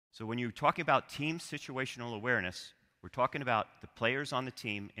So when you're talking about team situational awareness, we're talking about the players on the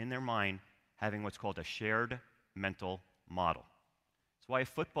team in their mind having what's called a shared mental model. That's why a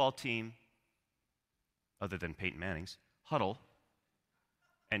football team, other than Peyton Manning's, huddle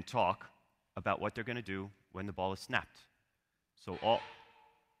and talk about what they're going to do when the ball is snapped. So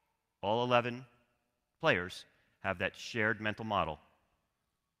all 11 players have that shared mental model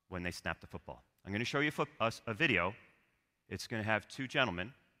when they snap the football. I'm going to show you a video. It's going to have two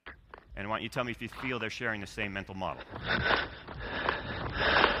gentlemen, and I want you to tell me if you feel they're sharing the same mental model.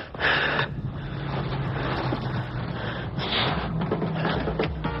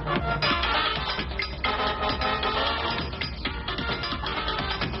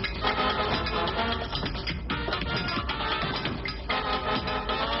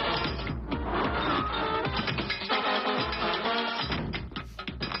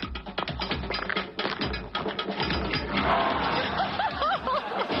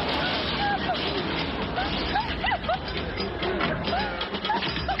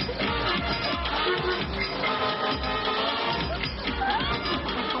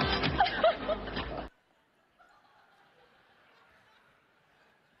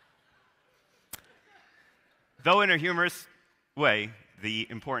 Though in a humorous way, the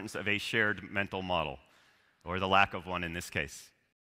importance of a shared mental model, or the lack of one in this case.